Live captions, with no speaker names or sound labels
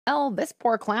Well, this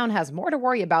poor clown has more to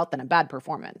worry about than a bad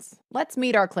performance. Let's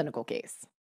meet our clinical case.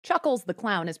 Chuckles the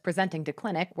clown is presenting to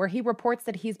clinic where he reports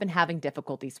that he's been having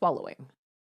difficulty swallowing.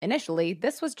 Initially,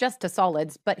 this was just to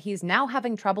solids, but he's now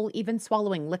having trouble even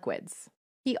swallowing liquids.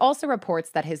 He also reports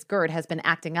that his GERD has been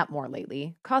acting up more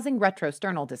lately, causing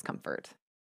retrosternal discomfort.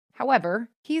 However,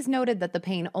 he's noted that the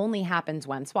pain only happens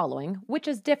when swallowing, which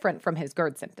is different from his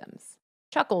GERD symptoms.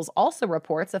 Chuckles also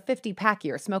reports a 50-pack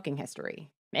year smoking history.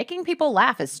 Making people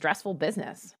laugh is stressful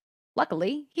business.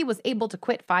 Luckily, he was able to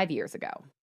quit 5 years ago.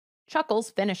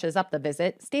 Chuckles finishes up the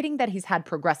visit, stating that he's had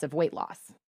progressive weight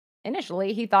loss.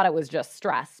 Initially, he thought it was just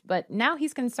stress, but now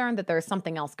he's concerned that there's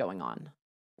something else going on.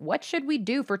 What should we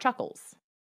do for Chuckles?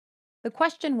 The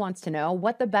question wants to know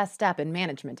what the best step in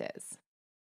management is.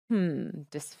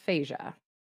 Dysphagia.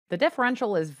 The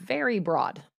differential is very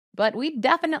broad, but we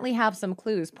definitely have some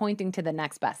clues pointing to the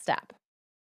next best step.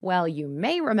 Well, you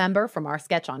may remember from our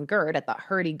sketch on GERD at the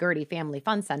Hurdy-Gurdy Family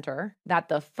Fun Center that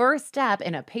the first step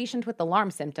in a patient with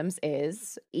alarm symptoms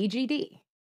is EGD.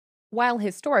 While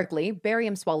historically,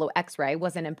 barium swallow X-ray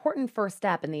was an important first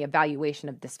step in the evaluation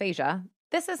of dysphagia,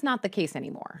 this is not the case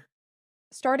anymore.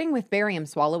 Starting with barium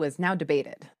swallow is now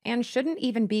debated and shouldn't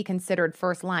even be considered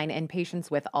first line in patients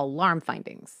with alarm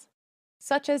findings,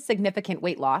 such as significant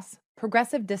weight loss,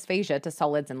 progressive dysphagia to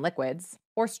solids and liquids,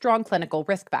 or strong clinical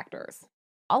risk factors,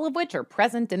 all of which are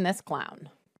present in this clown.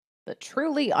 The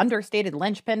truly understated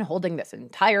linchpin holding this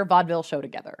entire vaudeville show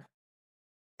together.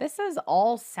 This is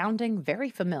all sounding very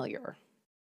familiar.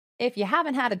 If you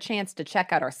haven't had a chance to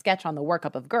check out our sketch on the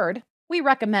workup of GERD, we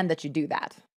recommend that you do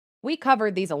that. We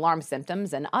covered these alarm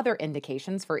symptoms and other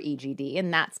indications for EGD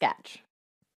in that sketch.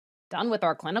 Done with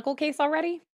our clinical case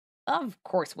already? Of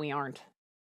course we aren't.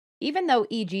 Even though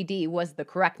EGD was the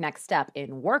correct next step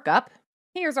in workup,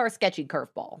 here's our sketchy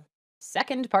curveball.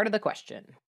 Second part of the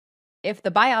question. If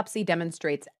the biopsy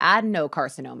demonstrates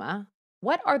adenocarcinoma,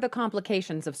 what are the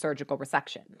complications of surgical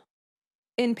resection?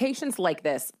 In patients like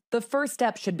this, the first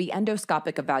step should be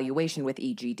endoscopic evaluation with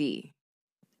EGD.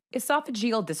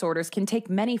 Esophageal disorders can take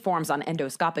many forms on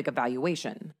endoscopic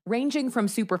evaluation, ranging from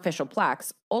superficial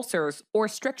plaques, ulcers, or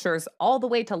strictures all the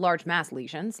way to large mass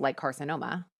lesions like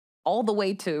carcinoma, all the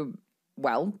way to,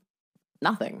 well,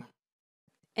 nothing.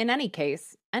 In any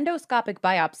case, endoscopic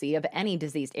biopsy of any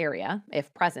diseased area,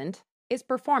 if present, is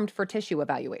performed for tissue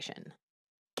evaluation.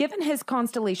 Given his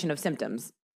constellation of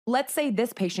symptoms, let's say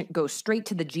this patient goes straight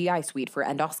to the GI suite for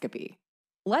endoscopy.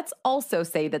 Let's also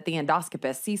say that the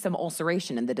endoscopist sees some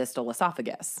ulceration in the distal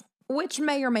esophagus, which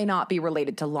may or may not be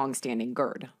related to long-standing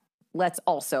GERD. Let's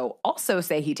also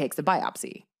say he takes a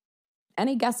biopsy.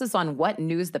 Any guesses on what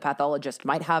news the pathologist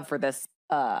might have for this,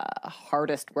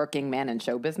 hardest working man in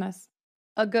show business?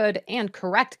 A good and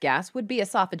correct guess would be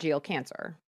esophageal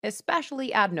cancer, especially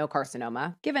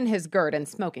adenocarcinoma, given his GERD and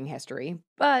smoking history,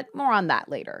 but more on that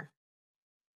later.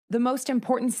 The most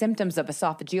important symptoms of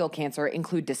esophageal cancer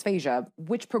include dysphagia,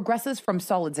 which progresses from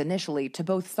solids initially to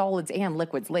both solids and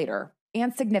liquids later,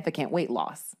 and significant weight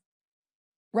loss.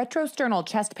 Retrosternal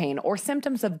chest pain or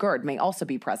symptoms of GERD may also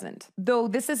be present, though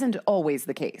this isn't always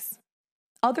the case.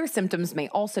 Other symptoms may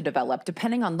also develop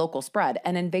depending on local spread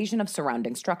and invasion of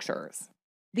surrounding structures.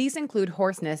 These include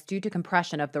hoarseness due to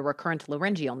compression of the recurrent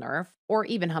laryngeal nerve, or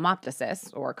even hemoptysis,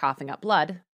 or coughing up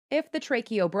blood, if the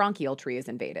tracheobronchial tree is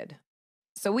invaded.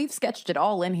 So we've sketched it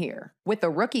all in here, with the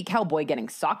rookie cowboy getting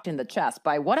socked in the chest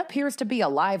by what appears to be a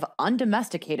live,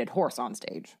 undomesticated horse on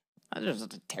stage. That's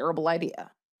just a terrible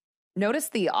idea. Notice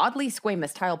the oddly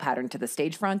squamous tile pattern to the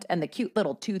stage front and the cute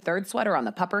little 2/3 sweater on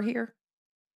the pupper here?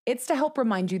 It's to help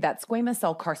remind you that squamous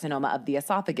cell carcinoma of the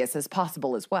esophagus is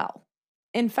possible as well.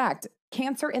 In fact,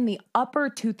 cancer in the upper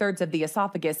 2/3 of the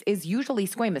esophagus is usually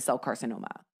squamous cell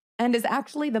carcinoma, and is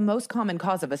actually the most common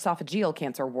cause of esophageal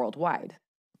cancer worldwide.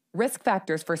 Risk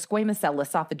factors for squamous cell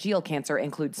esophageal cancer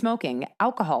include smoking,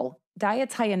 alcohol,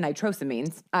 diets high in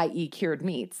nitrosamines, i.e. cured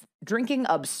meats, drinking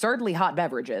absurdly hot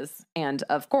beverages, and,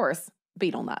 of course,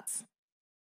 betel nuts.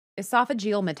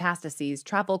 Esophageal metastases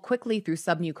travel quickly through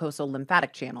submucosal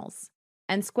lymphatic channels,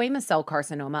 and squamous cell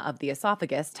carcinoma of the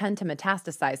esophagus tend to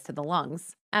metastasize to the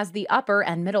lungs, as the upper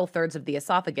and middle thirds of the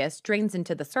esophagus drains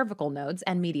into the cervical nodes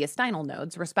and mediastinal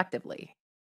nodes, respectively.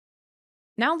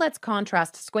 Now let's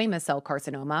contrast squamous cell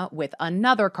carcinoma with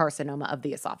another carcinoma of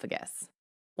the esophagus,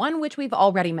 one which we've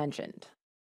already mentioned.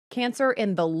 Cancer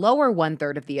in the lower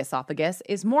 1/3 of the esophagus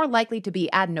is more likely to be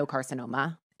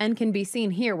adenocarcinoma, and can be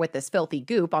seen here with this filthy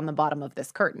goop on the bottom of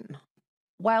this curtain.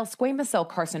 While squamous cell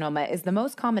carcinoma is the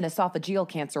most common esophageal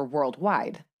cancer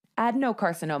worldwide,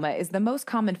 adenocarcinoma is the most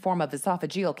common form of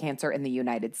esophageal cancer in the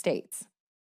United States.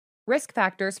 Risk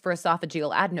factors for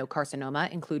esophageal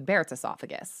adenocarcinoma include Barrett's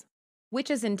esophagus. which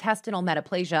is intestinal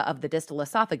metaplasia of the distal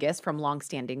esophagus from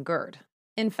long-standing GERD.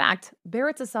 In fact,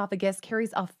 Barrett's esophagus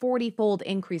carries a 40-fold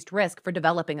increased risk for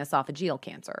developing esophageal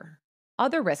cancer.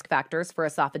 Other risk factors for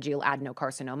esophageal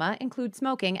adenocarcinoma include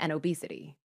smoking and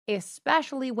obesity,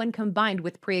 especially when combined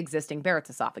with pre-existing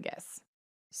Barrett's esophagus.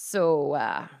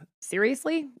 So,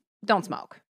 seriously, don't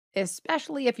smoke,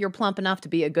 especially if you're plump enough to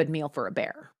be a good meal for a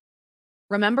bear.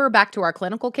 Remember back to our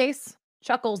clinical case?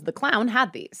 Chuckles the clown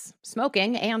had these,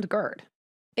 smoking and GERD.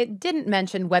 It didn't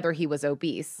mention whether he was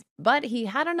obese, but he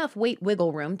had enough weight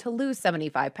wiggle room to lose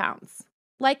 75 pounds.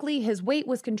 Likely his weight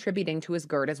was contributing to his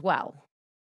GERD as well.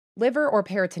 Liver or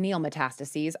peritoneal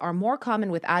metastases are more common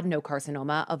with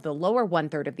adenocarcinoma of the lower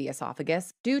one-third of the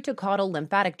esophagus due to caudal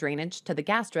lymphatic drainage to the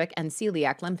gastric and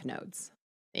celiac lymph nodes.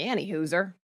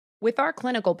 Anywhooser, with our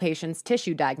clinical patient's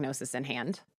tissue diagnosis in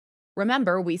hand,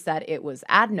 remember we said it was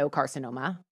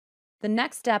adenocarcinoma. The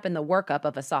next step in the workup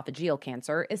of esophageal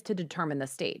cancer is to determine the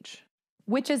stage,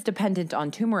 which is dependent on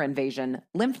tumor invasion,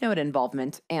 lymph node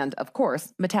involvement, and, of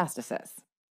course, metastasis.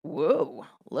 Whoa,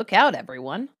 look out,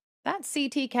 everyone. That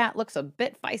CT cat looks a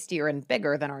bit feistier and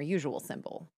bigger than our usual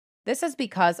symbol. This is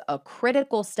because a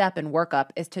critical step in workup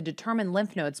is to determine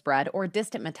lymph node spread or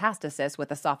distant metastasis with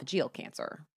esophageal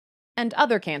cancer, and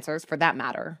other cancers for that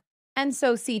matter. And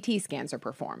so CT scans are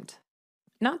performed.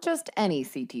 Not just any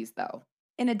CTs, though.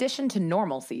 In addition to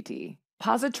normal CT,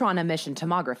 positron emission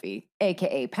tomography,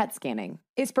 aka PET scanning,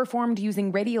 is performed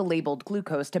using radio-labeled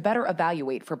glucose to better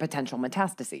evaluate for potential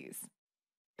metastases.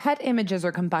 PET images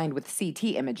are combined with CT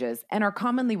images and are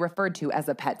commonly referred to as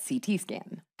a PET CT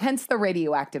scan, hence the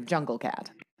radioactive jungle cat.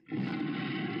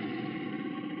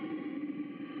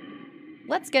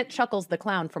 Let's get Chuckles the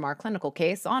clown from our clinical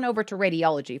case on over to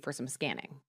radiology for some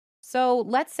scanning. So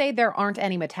let's say there aren't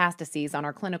any metastases on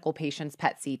our clinical patient's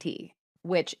PET CT,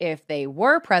 which, if they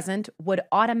were present, would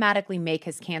automatically make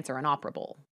his cancer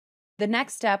inoperable. The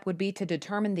next step would be to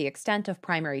determine the extent of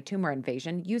primary tumor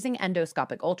invasion using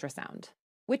endoscopic ultrasound,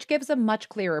 which gives a much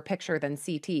clearer picture than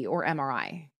CT or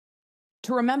MRI.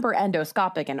 To remember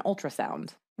endoscopic and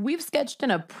ultrasound, we've sketched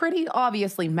in a pretty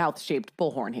obviously mouth-shaped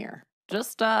bullhorn here.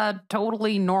 Just a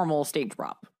totally normal stage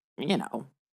prop, you know.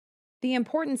 The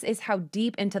importance is how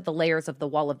deep into the layers of the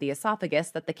wall of the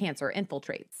esophagus that the cancer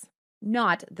infiltrates,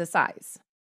 not the size.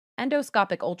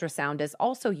 Endoscopic ultrasound is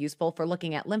also useful for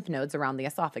looking at lymph nodes around the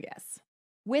esophagus.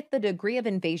 With the degree of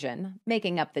invasion,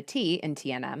 making up the T in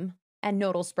TNM, and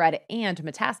nodal spread and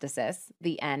metastasis,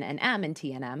 the N and M in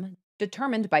TNM,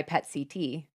 determined by PET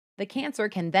CT, the cancer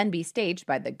can then be staged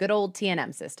by the good old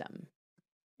TNM system.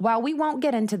 While we won't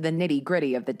get into the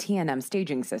nitty-gritty of the TNM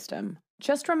staging system,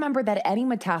 just remember that any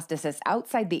metastasis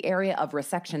outside the area of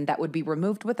resection that would be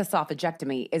removed with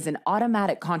esophagectomy is an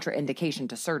automatic contraindication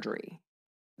to surgery.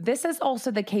 This is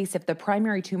also the case if the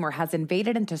primary tumor has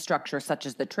invaded into structures such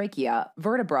as the trachea,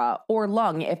 vertebra, or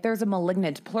lung if there's a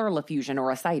malignant pleural effusion or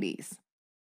ascites.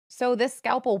 So this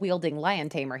scalpel-wielding lion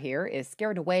tamer here is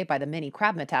scared away by the mini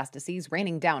crab metastases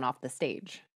raining down off the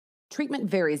stage. Treatment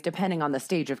varies depending on the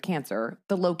stage of cancer,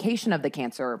 the location of the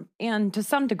cancer, and, to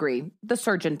some degree, the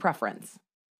surgeon preference.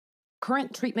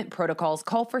 Current treatment protocols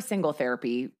call for single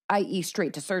therapy, i.e.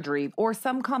 straight to surgery, or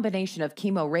some combination of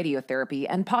chemoradiotherapy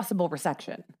and possible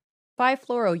resection.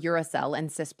 5-fluorouracil and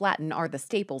cisplatin are the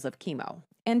staples of chemo,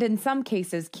 and in some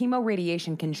cases,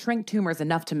 chemoradiation can shrink tumors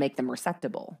enough to make them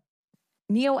resectable.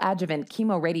 Neoadjuvant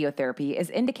chemoradiotherapy is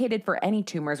indicated for any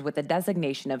tumors with a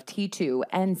designation of T2,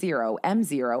 N0,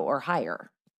 M0, or higher.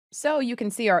 So you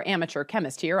can see our amateur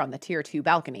chemist here on the Tier 2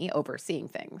 balcony overseeing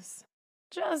things.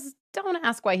 Just don't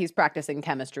ask why he's practicing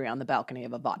chemistry on the balcony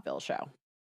of a vaudeville show.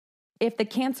 If the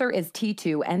cancer is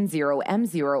T2, N0,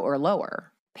 M0, or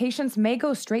lower, patients may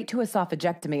go straight to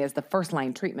esophagectomy as the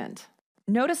first-line treatment.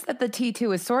 Notice that the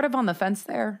T2 is sort of on the fence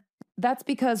there. That's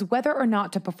because whether or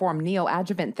not to perform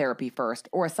neoadjuvant therapy first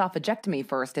or esophagectomy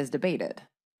first is debated,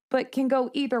 but can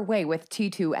go either way with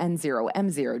T2, N0,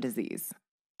 M0 disease.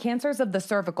 Cancers of the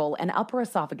cervical and upper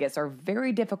esophagus are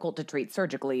very difficult to treat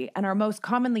surgically and are most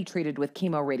commonly treated with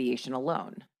chemoradiation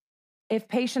alone. If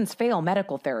patients fail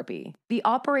medical therapy, the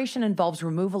operation involves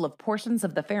removal of portions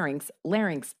of the pharynx,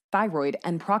 larynx, thyroid,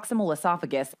 and proximal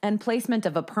esophagus and placement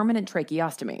of a permanent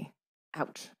tracheostomy.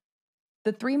 Ouch.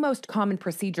 The three most common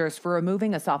procedures for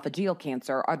removing esophageal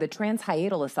cancer are the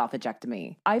transhiatal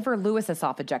esophagectomy, Ivor-Lewis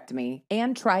esophagectomy,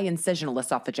 and tri-incisional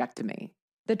esophagectomy.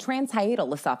 The transhiatal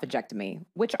esophagectomy,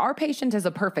 which our patient is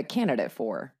a perfect candidate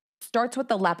for, starts with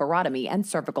the laparotomy and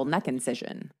cervical neck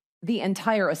incision. The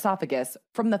entire esophagus,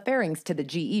 from the pharynx to the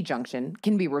GE junction,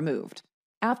 can be removed.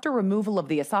 After removal of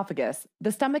the esophagus,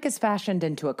 the stomach is fashioned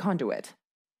into a conduit,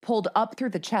 pulled up through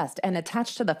the chest and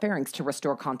attached to the pharynx to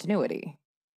restore continuity.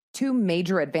 Two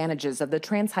major advantages of the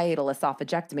transhiatal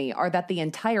esophagectomy are that the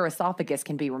entire esophagus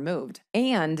can be removed,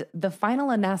 and the final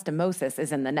anastomosis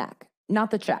is in the neck,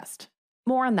 not the chest.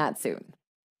 More on that soon.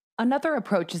 Another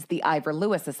approach is the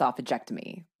Ivor-Lewis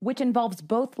esophagectomy, which involves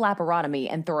both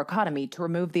laparotomy and thoracotomy to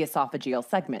remove the esophageal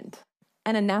segment.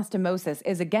 An anastomosis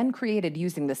is again created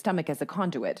using the stomach as a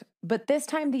conduit, but this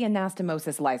time the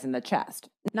anastomosis lies in the chest,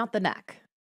 Not the neck.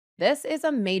 This is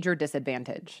a major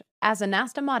disadvantage, as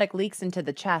anastomotic leaks into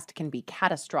the chest can be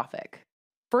catastrophic.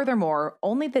 Furthermore,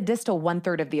 only the distal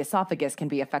one-third of the esophagus can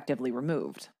be effectively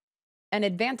removed. An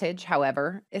advantage,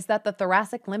 however, is that the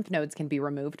thoracic lymph nodes can be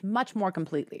removed much more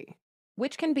completely,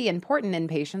 which can be important in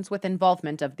patients with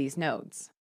involvement of these nodes.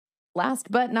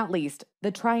 Last but not least,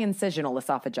 the triincisional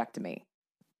esophagectomy,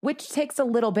 which takes a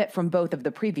little bit from both of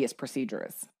the previous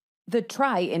procedures. The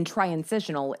tri in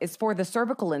triincisional is for the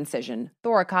cervical incision,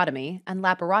 Thoracotomy and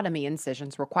laparotomy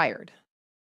incisions required.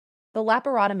 The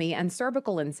laparotomy and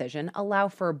cervical incision allow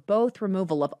for both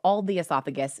removal of all the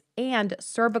esophagus and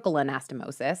cervical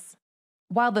anastomosis,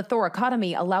 while the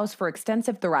thoracotomy allows for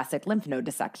extensive thoracic lymph node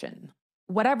dissection.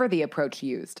 Whatever the approach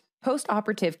used,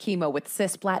 post-operative chemo with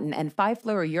cisplatin and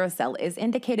 5-fluorouracil is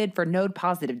indicated for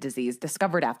node-positive disease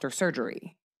discovered after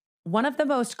surgery. One of the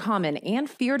most common and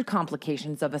feared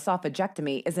complications of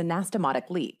esophagectomy is anastomotic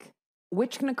leak,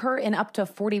 which can occur in up to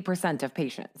 40% of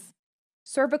patients.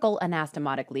 cervical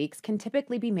anastomotic leaks can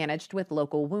typically be managed with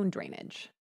local wound drainage,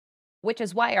 which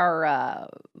is why our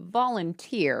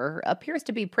volunteer appears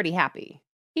to be pretty happy,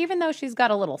 even though she's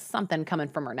got a little something coming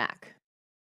from her neck.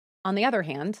 On the other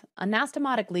hand,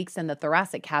 anastomotic leaks in the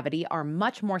thoracic cavity are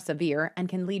much more severe and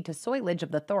can lead to soilage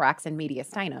of the thorax and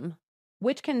mediastinum,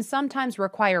 which can sometimes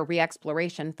require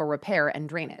re-exploration for repair and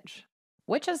drainage,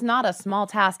 which is not a small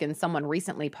task in someone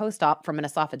recently post-op from an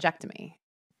esophagectomy.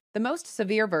 The most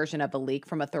severe version of a leak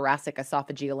from a thoracic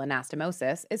esophageal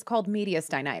anastomosis is called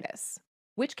mediastinitis,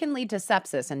 which can lead to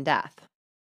sepsis and death.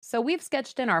 So we've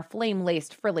sketched in our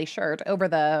flame-laced frilly shirt over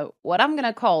the, what I'm going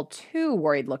to call too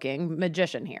worried-looking,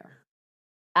 magician here.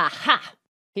 Aha!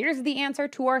 Here's the answer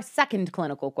to our second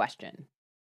clinical question.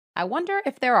 I wonder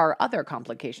if there are other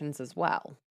complications as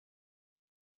well.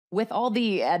 With all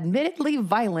the admittedly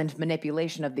violent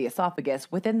manipulation of the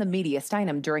esophagus within the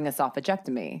mediastinum during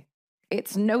esophagectomy,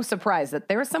 it's no surprise that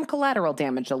there is some collateral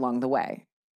damage along the way.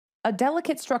 A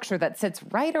delicate structure that sits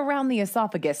right around the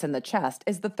esophagus and the chest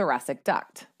is the thoracic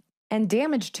duct, and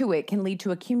damage to it can lead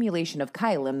to accumulation of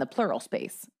chyle in the pleural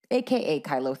space, aka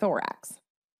chylothorax.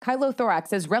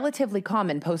 Chylothorax is relatively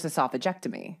common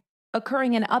post-esophagectomy,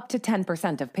 occurring in up to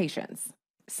 10% of patients.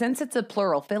 Since it's a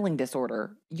pleural filling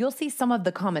disorder, you'll see some of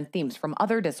the common themes from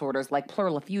other disorders like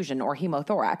pleural effusion or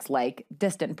hemothorax, like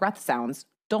distant breath sounds,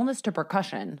 dullness to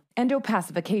percussion, and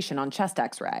opacification on chest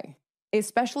X-ray,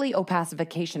 especially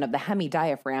opacification of the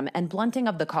hemidiaphragm and blunting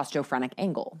of the costophrenic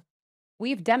angle.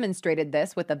 We've demonstrated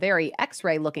this with a very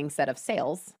X-ray-looking set of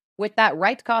sails, with that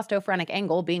right costophrenic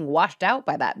angle being washed out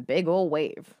by that big ol'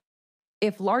 wave.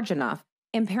 If large enough,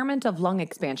 impairment of lung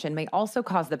expansion may also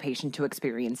cause the patient to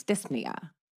experience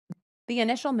dyspnea. The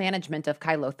initial management of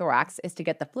chylothorax is to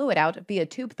get the fluid out via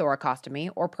tube thoracostomy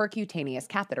or percutaneous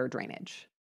catheter drainage.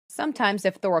 Sometimes,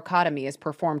 if thoracotomy is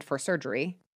performed for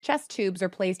surgery, chest tubes are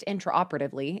placed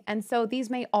intraoperatively, and so these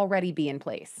may already be in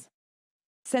place.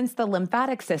 Since the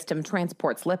lymphatic system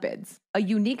transports lipids, a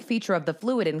unique feature of the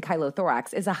fluid in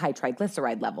chylothorax is a high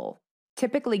triglyceride level,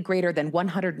 typically greater than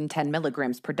 110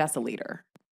 milligrams per deciliter.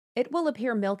 It will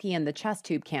appear milky in the chest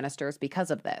tube canisters because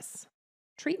of this.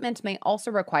 Treatment may also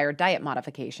require diet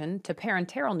modification to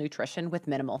parenteral nutrition with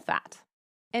minimal fat.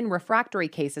 In refractory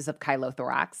cases of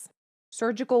chylothorax,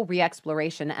 surgical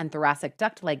re-exploration and thoracic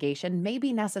duct ligation may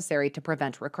be necessary to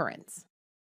prevent recurrence.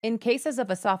 In cases of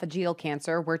esophageal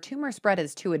cancer where tumor spread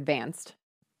is too advanced,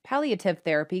 palliative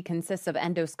therapy consists of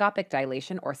endoscopic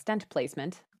dilation or stent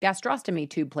placement, gastrostomy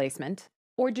tube placement,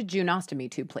 or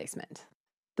jejunostomy tube placement.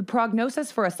 The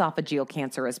prognosis for esophageal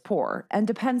cancer is poor and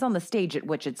depends on the stage at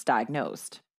which it's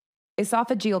diagnosed.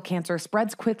 Esophageal cancer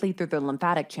spreads quickly through the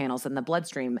lymphatic channels in the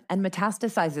bloodstream and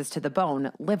metastasizes to the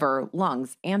bone, liver,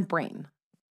 lungs, and brain.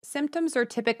 Symptoms are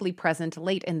typically present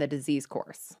late in the disease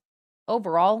course.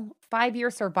 Overall, 5-year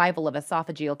survival of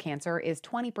esophageal cancer is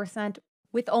 20%,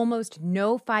 with almost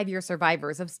no 5-year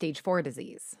survivors of stage 4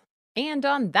 disease. And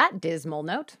on that dismal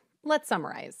note, let's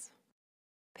summarize.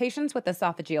 Patients with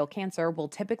esophageal cancer will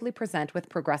typically present with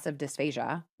progressive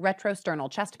dysphagia,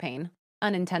 retrosternal chest pain,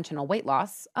 unintentional weight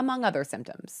loss, among other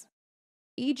symptoms.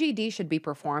 EGD should be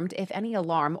performed if any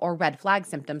alarm or red flag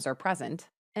symptoms are present,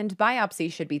 and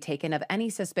biopsy should be taken of any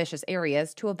suspicious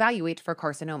areas to evaluate for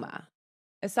carcinoma.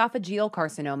 Esophageal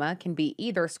carcinoma can be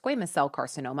either squamous cell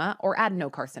carcinoma or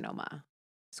adenocarcinoma.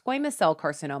 Squamous cell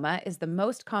carcinoma is the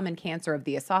most common cancer of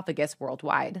the esophagus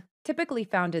worldwide, typically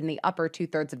found in the upper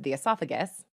two-thirds of the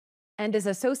esophagus, and is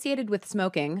associated with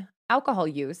smoking, alcohol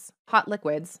use, hot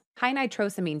liquids, high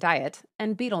nitrosamine diet,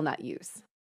 and betel nut use.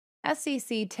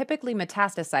 SCC typically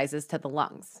metastasizes to the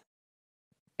lungs.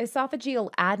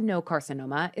 Esophageal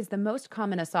adenocarcinoma is the most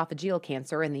common esophageal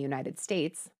cancer in the United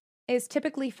States, is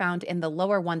typically found in the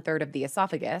lower one-third of the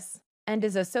esophagus, and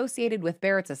is associated with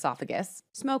Barrett's esophagus,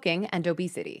 smoking, and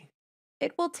obesity.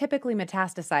 It will typically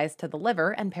metastasize to the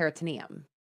liver and peritoneum.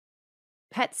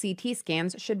 PET-CT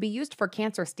scans should be used for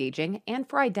cancer staging and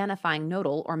for identifying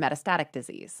nodal or metastatic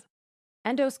disease.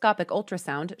 Endoscopic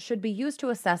ultrasound should be used to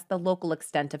assess the local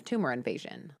extent of tumor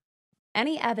invasion.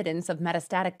 Any evidence of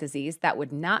metastatic disease that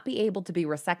would not be able to be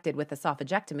resected with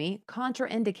esophagectomy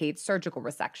contraindicates surgical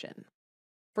resection.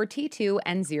 For T2,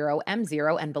 N0,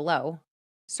 M0, and below,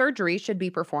 surgery should be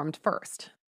performed first.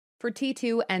 For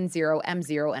T2, N0,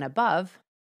 M0, and above,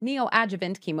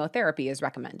 neoadjuvant chemotherapy is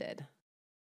recommended.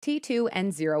 T2,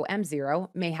 N0, M0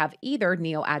 may have either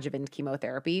neoadjuvant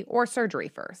chemotherapy or surgery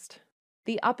first.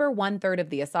 The upper one-third of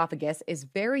the esophagus is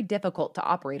very difficult to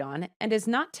operate on and is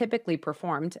not typically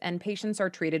performed, and patients are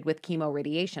treated with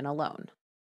chemoradiation alone.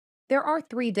 There are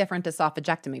 3 different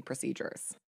esophagectomy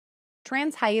procedures.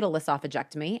 Transhiatal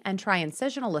esophagectomy and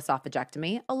triincisional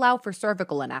esophagectomy allow for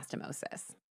cervical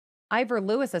anastomosis.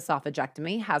 Ivor-Lewis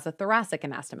esophagectomy has a thoracic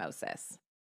anastomosis.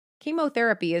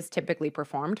 Chemotherapy is typically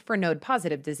performed for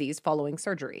node-positive disease following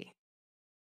surgery.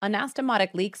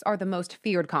 Anastomotic leaks are the most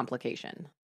feared complication.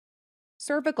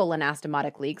 Cervical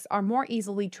anastomotic leaks are more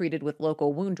easily treated with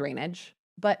local wound drainage,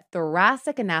 but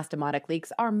thoracic anastomotic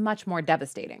leaks are much more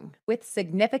devastating, with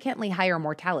significantly higher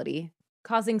mortality,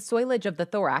 causing soilage of the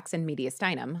thorax and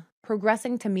mediastinum,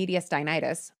 progressing to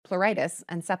mediastinitis, pleuritis,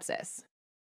 and sepsis.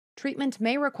 Treatment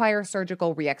may require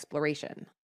surgical re-exploration.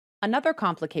 Another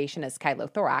complication is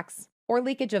chylothorax, or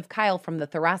leakage of chyle from the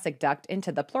thoracic duct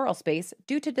into the pleural space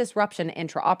due to disruption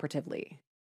intraoperatively.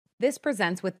 This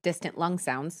presents with distant lung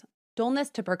sounds, dullness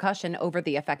to percussion over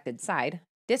the affected side,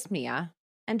 dyspnea,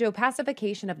 and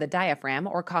opacification of the diaphragm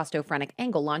or costophrenic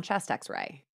angle on chest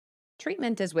X-ray.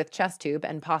 Treatment is with chest tube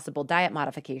and possible diet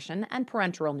modification and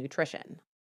parenteral nutrition.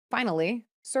 Finally,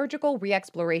 surgical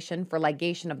re-exploration for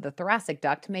ligation of the thoracic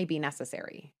duct may be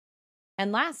necessary.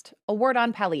 And last, a word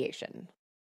on palliation.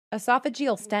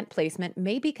 Esophageal stent placement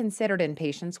may be considered in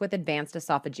patients with advanced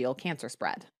esophageal cancer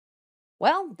spread.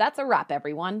 Well, that's a wrap,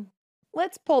 everyone.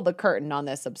 Let's pull the curtain on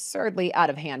this absurdly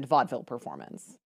out-of-hand vaudeville performance.